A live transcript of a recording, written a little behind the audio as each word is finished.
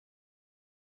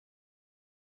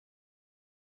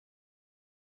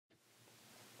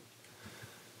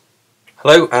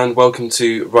Hello and welcome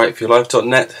to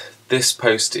WriteForYourLife.net. This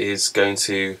post is going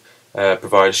to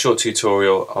provide a short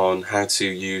tutorial on how to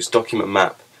use document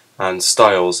map and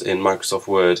styles in Microsoft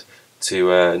Word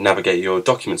to navigate your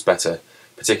documents better,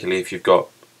 particularly if you've got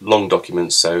long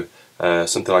documents, so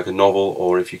something like a novel,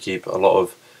 or if you keep a lot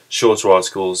of shorter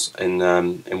articles in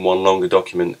one longer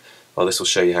document. Well, this will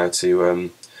show you how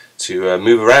to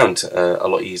move around a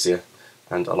lot easier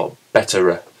and a lot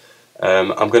better.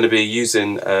 I'm going to be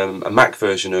using a Mac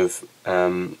version of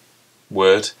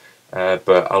Word,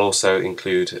 but I'll also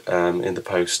include in the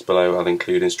post below, I'll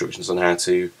include instructions on how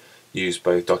to use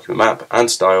both document map and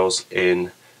styles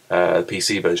in the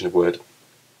PC version of Word.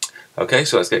 Okay,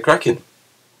 so let's get cracking.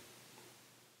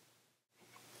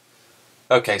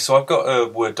 Okay, so I've got a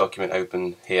Word document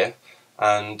open here,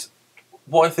 and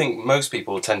what I think most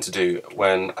people tend to do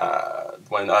when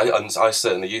I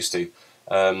certainly used to,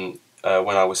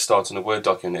 when I was starting a Word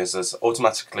document, is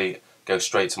automatically go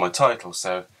straight to my title.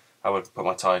 So I would put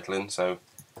my title in, so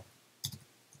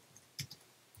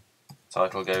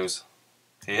title goes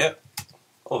here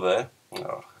or there.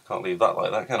 Oh, I can't leave that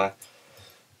like that, can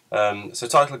I? So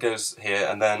title goes here,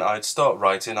 and then I'd start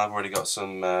writing. I've already got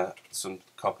some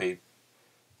copy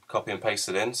and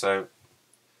pasted in. So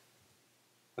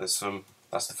there's some.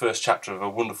 That's the first chapter of a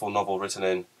wonderful novel written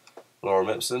in Lorem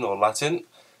Ipsum or Latin,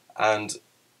 and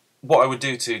what I would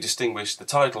do to distinguish the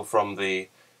title for the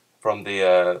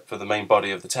main body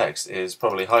of the text is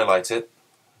probably highlight it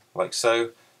like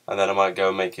so, and then I might go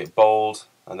and make it bold,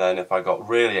 and then if I got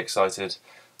really excited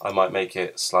I might make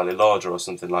it slightly larger or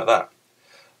something like that.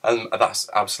 And that's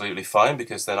absolutely fine,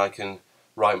 because then I can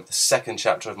write the second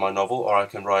chapter of my novel, or I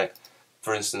can write,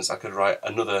 for instance, I could write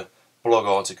another blog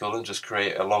article and just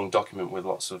create a long document with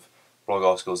lots of blog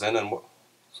articles in, and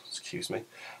excuse me,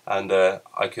 and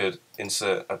I could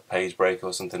insert a page break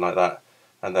or something like that,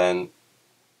 and then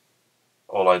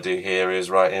all I do here is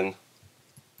write in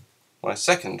my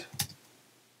second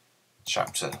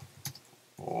chapter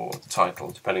or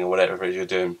title, depending on whatever it is you're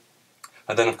doing.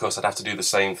 And then of course I'd have to do the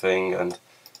same thing and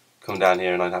come down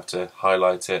here and I'd have to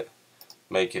highlight it,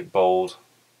 make it bold,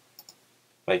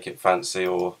 make it fancy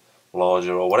or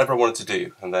larger or whatever I wanted to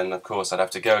do, and then of course I'd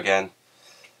have to go again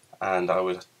and I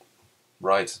would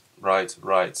write.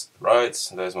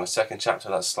 There's my second chapter,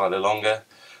 that's slightly longer,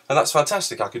 and that's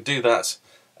fantastic. I could do that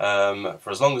for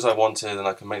as long as I wanted, and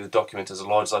I can make the document as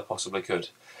large as I possibly could.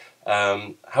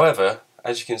 However,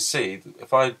 as you can see,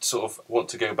 if I sort of want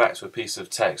to go back to a piece of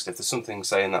text, if there's something,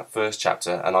 say, in that first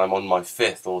chapter, and I'm on my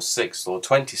 5th or 6th or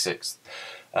 26th,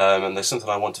 and there's something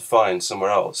I want to find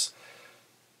somewhere else,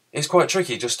 it's quite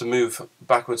tricky just to move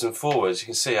backwards and forwards. You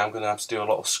can see I'm going to have to do a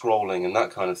lot of scrolling and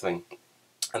that kind of thing.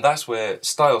 And that's where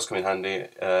styles come in handy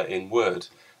in Word,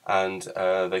 and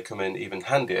they come in even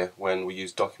handier when we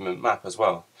use document map as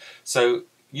well. So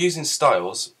using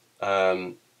styles,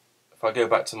 if I go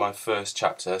back to my first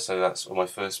chapter, so that's or my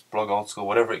first blog article,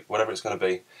 whatever it's going to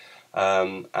be,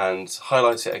 and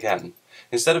highlight it again,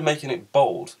 instead of making it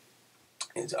bold,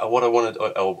 what I wanted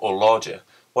or larger,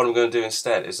 what I'm going to do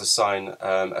instead is assign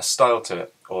a style to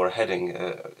it, or a heading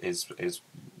is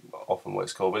often what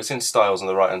it's called, but it's in styles on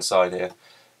the right hand side here,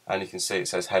 and you can see it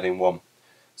says heading 1.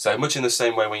 So much in the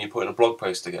same way when you're putting a blog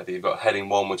post together, you've got heading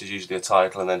 1, which is usually a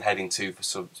title, and then heading 2 for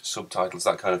subtitles,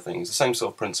 that kind of thing. It's the same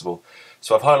sort of principle.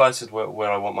 So I've highlighted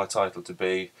where I want my title to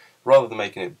be. Rather than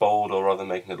making it bold or rather than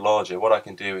making it larger, what I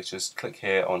can do is just click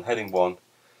here on heading 1,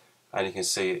 and you can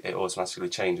see it automatically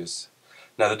changes.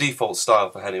 Now the default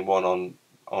style for heading 1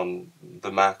 on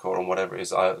the Mac or on whatever it is,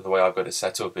 the way I've got it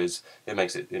set up is it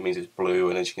means it's blue,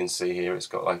 and as you can see here, it's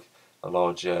got like a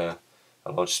large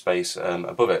space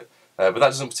above it. But that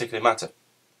doesn't particularly matter.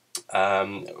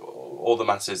 All that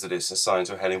matters is that it's assigned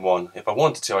to a heading 1. If I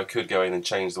wanted to, I could go in and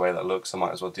change the way that looks. I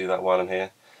might as well do that while I'm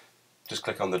here. Just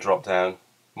click on the drop down,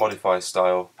 modify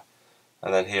style,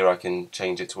 and then here I can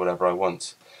change it to whatever I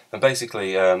want. And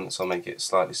basically, so I'll make it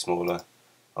slightly smaller.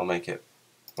 I'll make it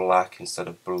black instead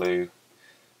of blue,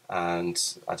 and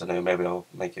I don't know, maybe I'll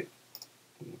make it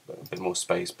a bit more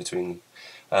space between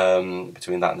that and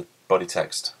the body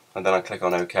text, and then I click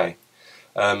on OK.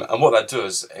 And what that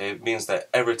does, it means that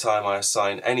every time I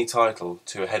assign any title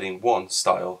to a heading 1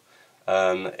 style,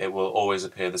 it will always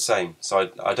appear the same.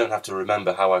 So I don't have to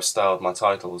remember how I've styled my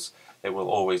titles, it will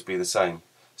always be the same.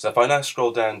 So if I now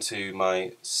scroll down to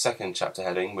my second chapter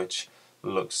heading, which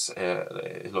looks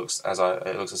it looks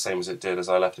the same as it did as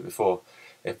I left it before.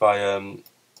 If I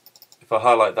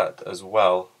highlight that as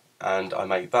well and I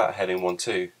make that heading 1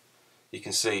 too, you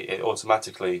can see it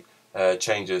automatically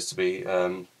changes to be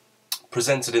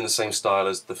presented in the same style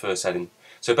as the first heading.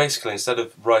 So basically, instead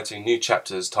of writing new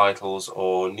chapters titles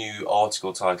or new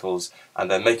article titles and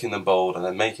then making them bold and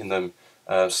then making them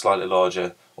slightly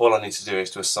larger, all I need to do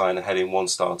is to assign a heading 1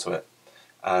 style to it,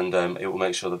 and it will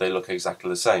make sure that they look exactly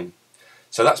the same.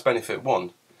 So that's benefit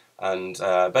 1, and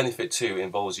benefit 2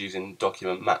 involves using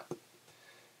document map.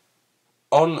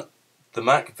 On the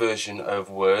Mac version of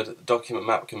Word, document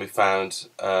map can be found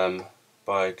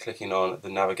by clicking on the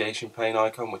navigation pane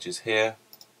icon, which is here,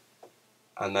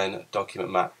 and then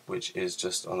document map, which is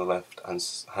just on the left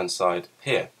hand side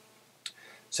here.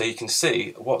 So you can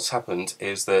see what's happened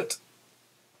is that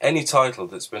any title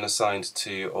that's been assigned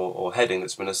to, or heading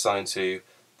that's been assigned to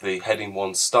the heading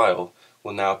 1 style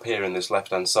will now appear in this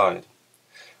left hand side.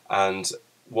 And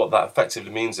what that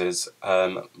effectively means is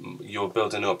you're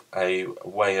building up a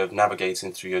way of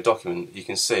navigating through your document. You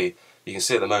can see at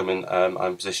the moment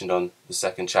I'm positioned on the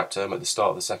second chapter. I'm at the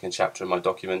start of the second chapter in my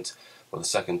document, or the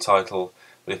second title.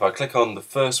 But if I click on the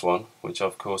first one, which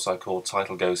of course I call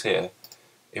Title Goes Here,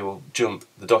 it will jump,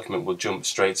 the document will jump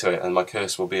straight to it, and my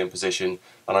cursor will be in position,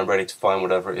 and I'm ready to find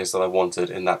whatever it is that I wanted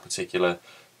in that particular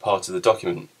part of the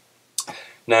document.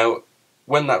 Now,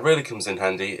 when that really comes in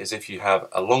handy is if you have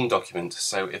a long document.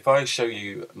 So if I show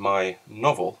you my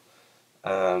novel,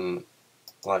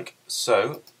 like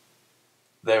so,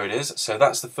 there it is. So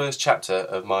that's the first chapter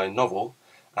of my novel,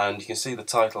 and you can see the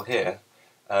title here.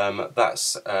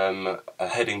 That's a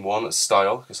heading 1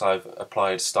 style, because I've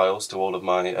applied styles to all of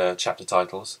my chapter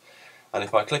titles. And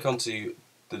if I click onto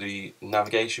the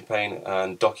navigation pane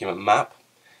and document map,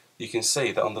 you can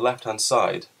see that on the left hand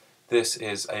side this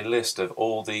is a list of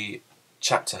all the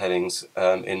chapter headings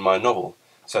in my novel.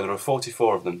 So there are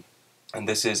 44 of them, and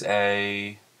this is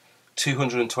a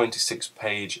 226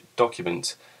 page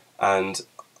document, and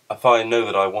if I know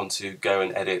that I want to go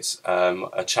and edit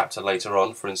a chapter later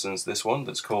on, for instance this one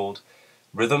that's called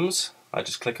Rhythms, I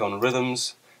just click on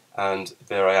Rhythms, and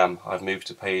there I am. I've moved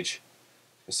to page,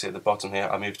 you can see at the bottom here,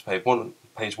 I moved to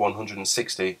page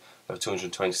 160 of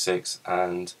 226,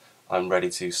 and I'm ready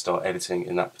to start editing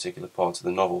in that particular part of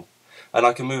the novel. And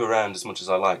I can move around as much as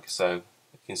I like, so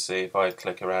you can see if I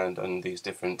click around on these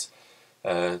different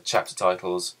chapter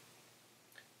titles,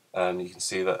 you can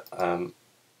see that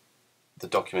the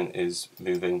document is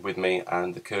moving with me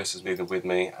and the cursor is moving with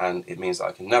me, and it means that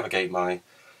I can navigate my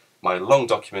long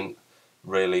document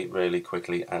really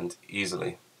quickly and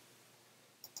easily.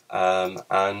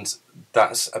 And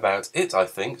that's about it, I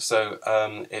think. So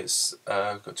it's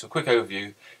got a quick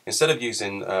overview. Instead of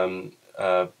using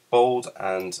bold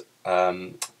and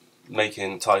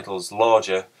making titles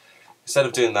larger, instead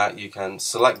of doing that, you can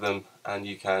select them and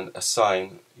you can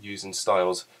assign using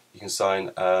styles. You can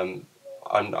assign,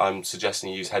 I'm suggesting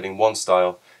you use heading 1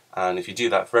 style, and if you do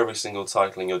that for every single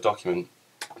title in your document,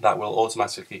 that will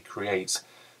automatically create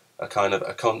a kind of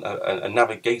a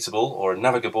navigatable or a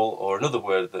navigable, or another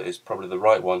word that is probably the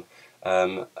right one,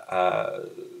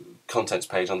 contents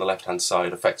page on the left hand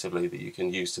side effectively that you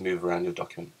can use to move around your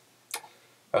document.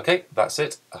 Okay, that's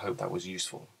it. I hope that was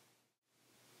useful.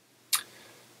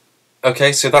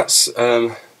 Okay, so that's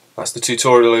the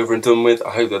tutorial over and done with.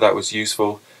 I hope that that was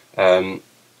useful.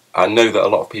 I know that a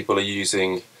lot of people are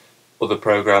using other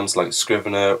programs like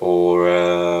Scrivener or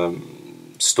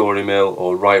StoryMill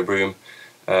or Lightroom,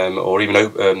 or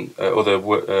even other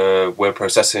word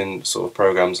processing sort of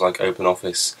programs like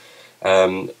OpenOffice.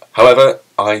 However,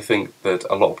 I think that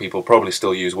a lot of people probably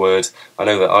still use Word. I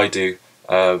know that I do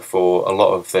for a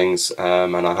lot of things,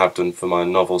 and I have done for my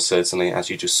novel certainly, as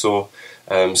you just saw.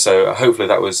 So hopefully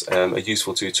that was a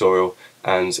useful tutorial,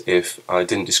 and if I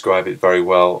didn't describe it very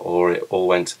well, or it all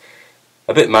went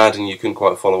a bit mad and you couldn't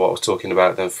quite follow what I was talking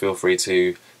about, then feel free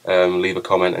to leave a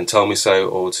comment and tell me so,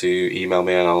 or to email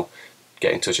me and I'll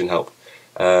get in touch and help.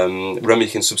 Remember, you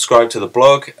can subscribe to the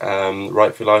blog,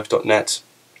 writeforyourlife.net,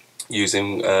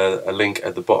 using a link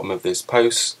at the bottom of this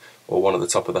post or one at the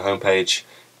top of the homepage,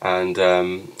 and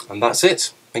that's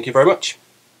it. Thank you very much.